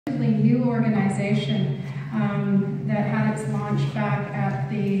new organization that had its launch back at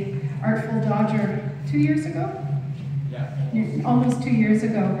the Artful Dodger 2 years ago? Yeah. Almost 2 years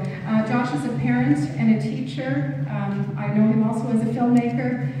ago. Josh is a parent and a teacher. I know him also as a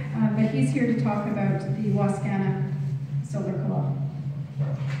filmmaker, but he's here to talk about the Wascana Solar Co-op.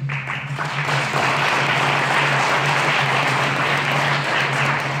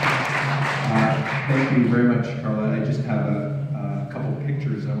 Thank you very much, Carla. I just have a couple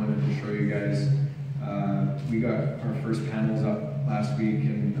pictures I wanted to show you guys. We got our first panels up last week,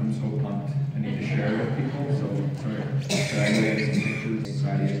 and I'm so pumped. I need to share it with people, so sorry. I have some pictures.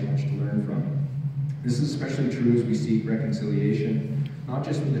 Society has much to learn from. This is especially true as we seek reconciliation, not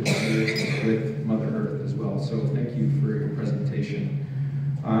just with each other, but with Mother Earth as well. So thank you for your presentation.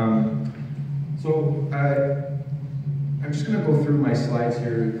 I'm just going to go through my slides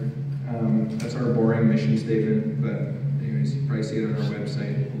here. That's our boring mission statement, but anyways, you probably see it on our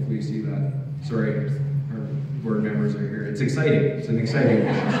website. Hopefully you see that. Sorry, our board members are here. It's exciting. It's an exciting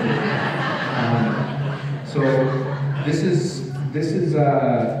mission statement. So this is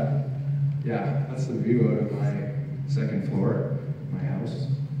yeah, that's the view out of my second floor, my house,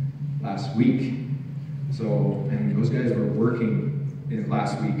 last week. So, and those guys were working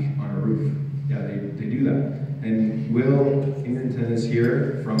last week on a roof. Yeah, they do that. And Will Ingrington is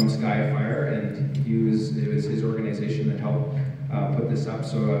here from Skyfire, and it was his organization that helped put this up.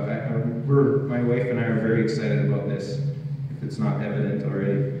 So my wife and I are very excited about this, if it's not evident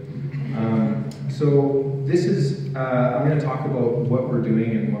already. So this is, I'm going to talk about what we're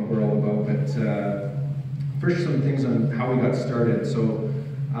doing and what we're all about, but first some things on how we got started. So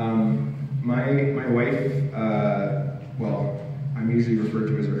my wife, well, I'm usually referred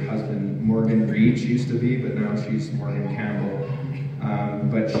to as her husband, Morgan Reed. She used to be, but now she's Morgan Campbell.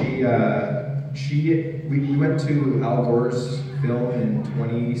 But we went to Al Gore's film in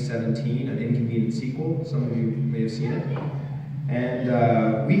 2017, An Inconvenient Sequel. Some of you may have seen it. And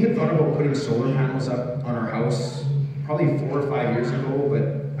we had thought about putting solar panels up on our house probably 4 or 5 years ago, but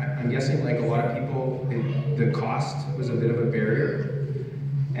I'm guessing like a lot of people, the cost was a bit of a barrier.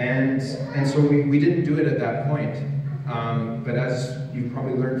 And so we didn't do it at that point. But as you've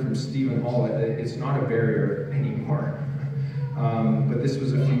probably learned from Stephen Hall, it's not a barrier anymore. But this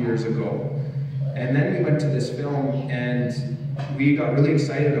was a few years ago. And then we went to this film and we got really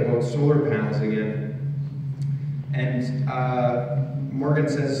excited about solar panels again. And Morgan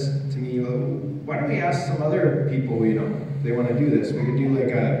says to me, well, why don't we ask some other people we know if they want to do this? We could do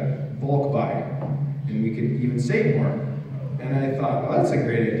like a bulk buy and we could even save more. And I thought, well, that's a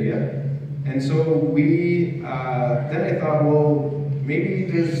great idea. And so then I thought, well, maybe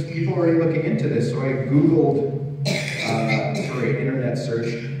there's people already looking into this. So I Googled, internet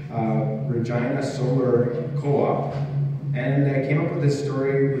search, Regina Solar Co-op, and I came up with this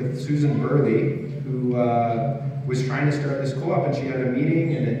story with Susan Burley, who was trying to start this co-op, and she had a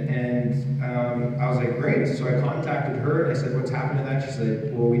meeting, and I was like, great. So I contacted her, and I said, what's happened to that? She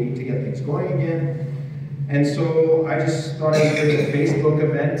said, well, we need to get things going again. And so I just thought I would create a Facebook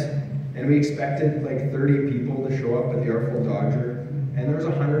event. And we expected like 30 people to show up at the Artful Dodger, and there was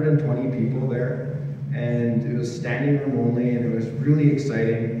 120 people there, and it was standing room only, and it was really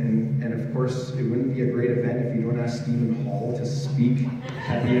exciting, and of course it wouldn't be a great event if you don't ask Stephen Hall to speak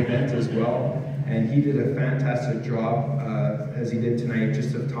at the event as well, and he did a fantastic job, as he did tonight,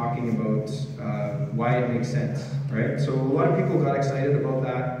 just of talking about why it makes sense, right? So a lot of people got excited about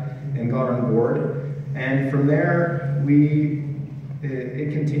that and got on board, and from there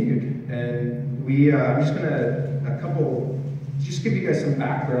it continued, and I'm just gonna just give you guys some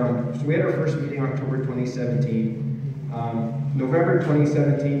background. So we had our first meeting October 2017. November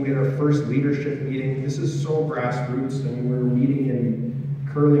 2017, we had our first leadership meeting. This is so grassroots. I mean, we were meeting in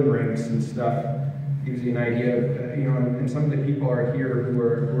curling rinks and stuff. Gives you an idea of, and some of the people are here who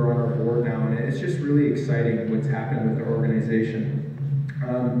are on our board now, and it's just really exciting what's happened with our organization.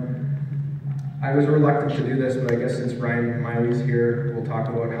 I was reluctant to do this, but I guess since Brian Miley's here, we'll talk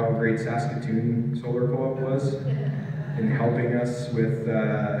about how great Saskatoon Solar Co-op was in helping us with,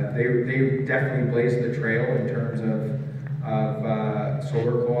 they definitely blazed the trail in terms of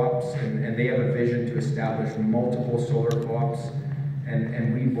solar co-ops, and they have a vision to establish multiple solar co-ops,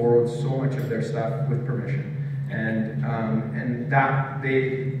 and we borrowed so much of their stuff with permission. And that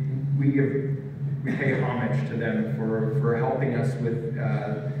we pay homage to them for helping us with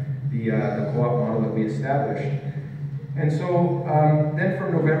the co-op model that we established. And so then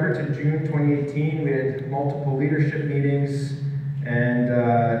from November to June 2018, we had multiple leadership meetings, and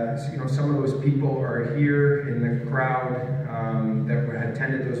some of those people are here in the crowd that had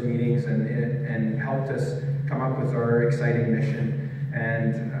attended those meetings and helped us come up with our exciting mission.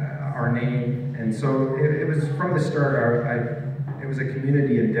 And our name. And so it was from the start, it was a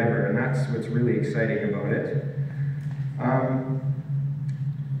community endeavor, and that's what's really exciting about it.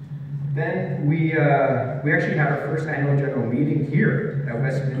 Then we actually had our first annual general meeting here at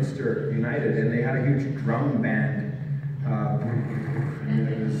Westminster United, and they had a huge drum band. And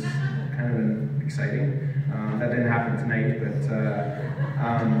it was kind of exciting. That didn't happen tonight, but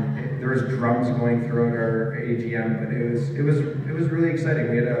there was drums going throughout our AGM. But it was really exciting.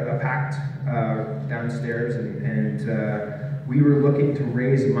 We had a packed downstairs, and we were looking to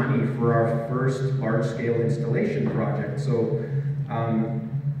raise money for our first large-scale installation project. So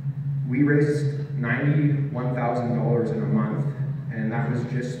we raised $91,000 in a month, and that was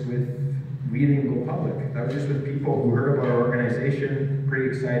just with, we didn't go public. That was just with people who heard about our organization. Pretty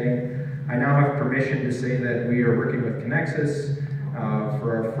exciting. I now have permission to say that we are working with Connexus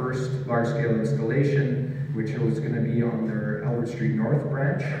for our first large-scale installation, which was going to be on their Albert Street North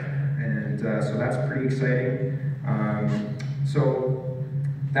branch, and so that's pretty exciting. So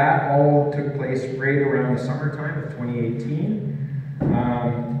that all took place right around the summertime of 2018.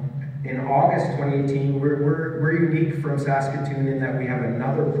 In August 2018, we're unique from Saskatoon in that we have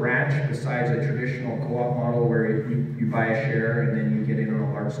another branch besides a traditional co-op model where you buy a share and then you get in on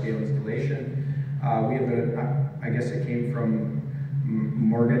a large-scale installation. We have I guess it came from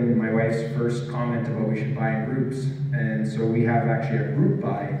Morgan, my wife's first comment about we should buy in groups, and so we have actually a group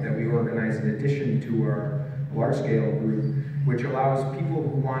buy that we organize in addition to our large-scale group, which allows people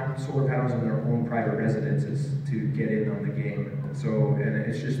who want solar panels in their own private residences to get in on the game. So, and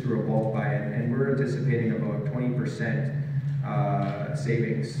it's just through a bulk buy, and we're anticipating about 20%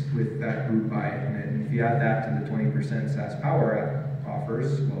 savings with that group buy. And if you add that to the 20% SAS Power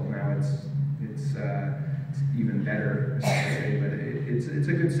offers, well, now it's even better, essentially, but it's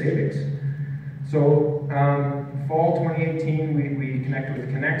a good savings. So, fall 2018, we connected with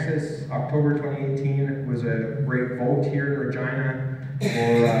Connexus. October 2018 was a great vote here in Regina for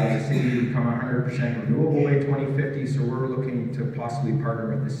the city to become 100% renewable by 2050. So we're looking to possibly partner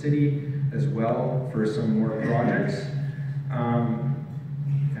with the city as well for some more projects. I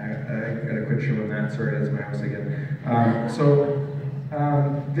gotta quit showing that. Sorry, that's my house again.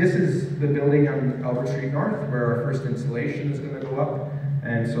 This is the building on Albert Street North where our first installation is going to go up,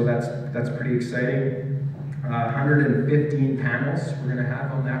 and so that's pretty exciting. 115 panels we're going to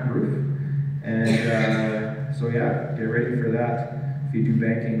have on that roof, and so yeah, get ready for that. If you do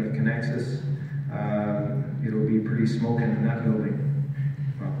banking with Connexus, it'll be pretty smoking in that building.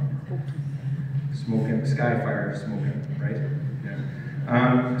 Well, smoking, skyfire smoking, right? Yeah.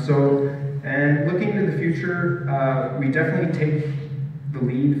 And looking into the future, we definitely take the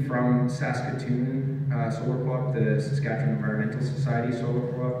lead from Saskatoon Solar Co-op, the Saskatchewan Environmental Society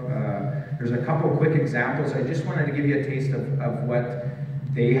Solar Co-op. There's a couple of quick examples. I just wanted to give you a taste of what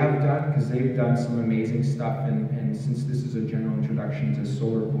they have done, because they've done some amazing stuff, and since this is a general introduction to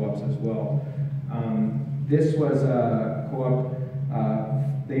solar co-ops as well. This was a co-op,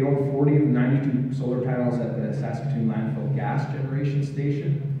 they own 40 of 92 solar panels at the Saskatoon landfill gas generation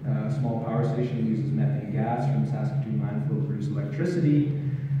station. A small power station that uses methane gas from Saskatoon landfill to produce electricity.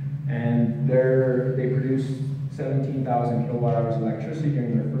 And they produced 17,000 kilowatt hours of electricity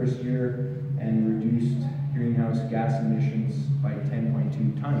during their first year and reduced greenhouse gas emissions by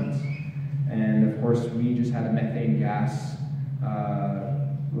 10.2 tons. And of course, we just had a methane gas,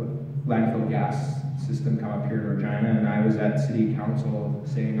 landfill gas system come up here in Regina, and I was at City Council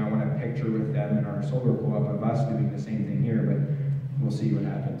saying I want a picture with them in our solar co-op of us doing the same thing here, but we'll see what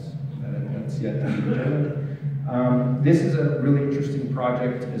happens. That's yet to be determined. This is a really interesting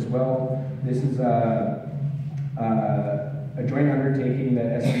project as well. This is a joint undertaking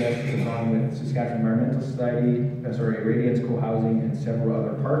that SES took on with Saskatchewan Environmental Society, Radiance Co-Housing, and several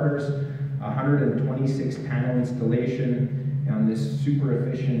other partners. 126 panel installation on this super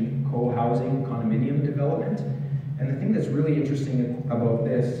efficient co-housing condominium development. And the thing that's really interesting about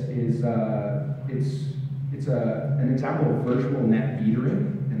this is it's an example of virtual net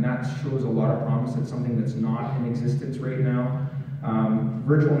metering, and that shows a lot of promise. It's something that's not in existence right now.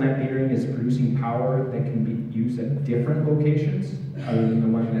 Virtual net metering is producing power that can be used at different locations other than the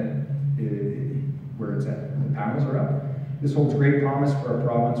one that where it's at, the panels are up. This holds great promise for our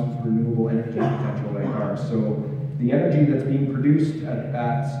province with renewable energy potential like ours. So the energy that's being produced at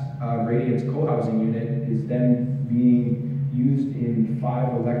that Radiance co-housing unit is then being used in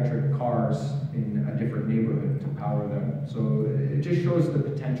 5 electric cars in a different neighborhood to power them. So it just shows the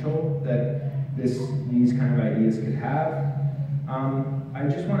potential that these kind of ideas could have. I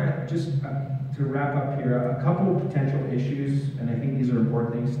just want to wrap up here, a couple of potential issues, and I think these are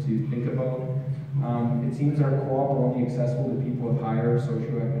important things to think about. It seems our co-op are only accessible to people with higher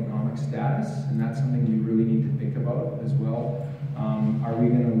socioeconomic status, and that's something we really need to think about as well. Are we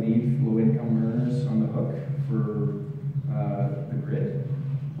going to leave low-income earners on the hook for the grid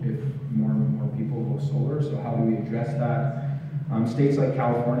if more and more people go solar? So how do we address that? States like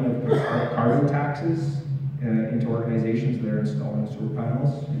California have put carbon taxes into organizations that are installing solar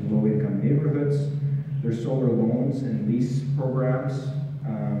panels in low-income neighborhoods. There's solar loans and lease programs.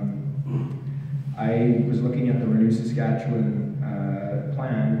 I was looking at the Renew Saskatchewan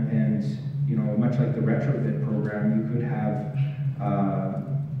plan, and much like the retrofit program, you could have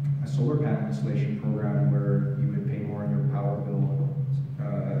a solar panel installation program where you would pay more on your power bill,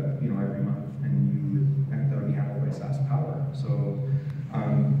 every month, and that would be handled by Sask Power. So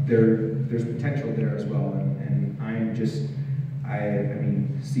there's potential there as well, and I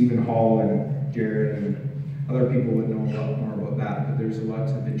mean, Stephen Hall and Jared and other people would know a lot more about that, but there's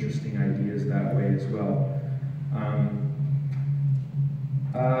lots of interesting ideas that way as well.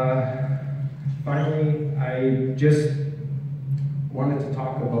 Finally, I just wanted to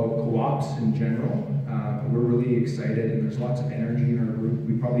talk about co-ops in general. We're really excited, and there's lots of energy in our group.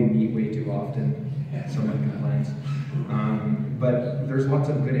 We probably meet way too often, someone complains. But there's lots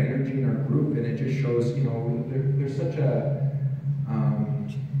of good energy in our group, and it just shows, there's such a,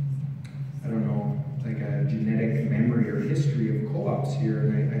 I don't know, like a genetic memory or history of co-ops here,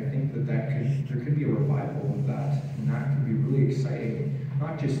 and I think that there could be a revival of that, and that could be really exciting,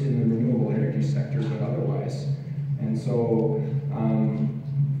 not just in the renewable energy sector, but otherwise. And so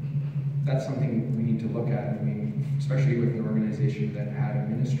that's something we need to look at. I mean, especially with an organization that had a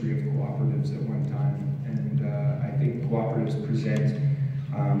ministry of cooperatives at one time, and I think cooperatives present,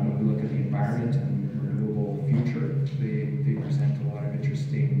 when we look at the environment and renewable future, they present a lot of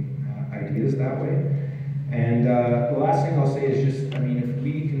interesting ideas that way. And the last thing I'll say is just, I mean, if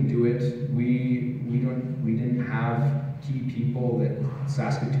we can do it, we didn't have key people that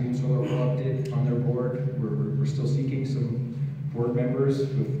Saskatoon Solar Co-op did on their board. We're still seeking some board members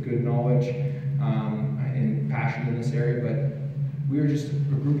with good knowledge and passion in this area, but we were just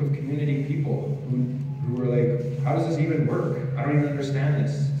a group of community people who were like, how does this even work? I don't even understand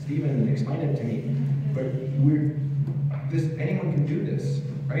this. Stephen, explain it to me. But anyone can do this,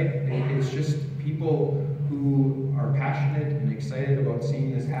 right? It's just people who are passionate and excited about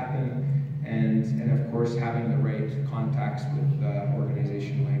seeing this happen, and of course having the right contacts with an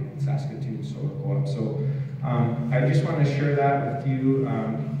organization like Saskatoon Solar Co-op. So I just want to share that with you,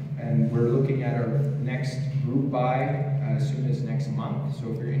 and we're looking at our next group buy as soon as next month.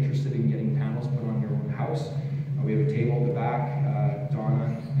 So if you're interested in getting panels put on your own house, we have a table in the back.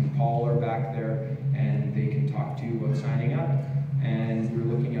 Donna and Paul are back there, and they can talk to you about signing up. And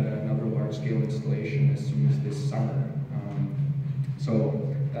we're looking at another large-scale installation as soon as this summer.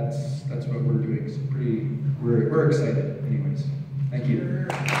 So that's what we're doing. It's we're excited, anyways. Thank you.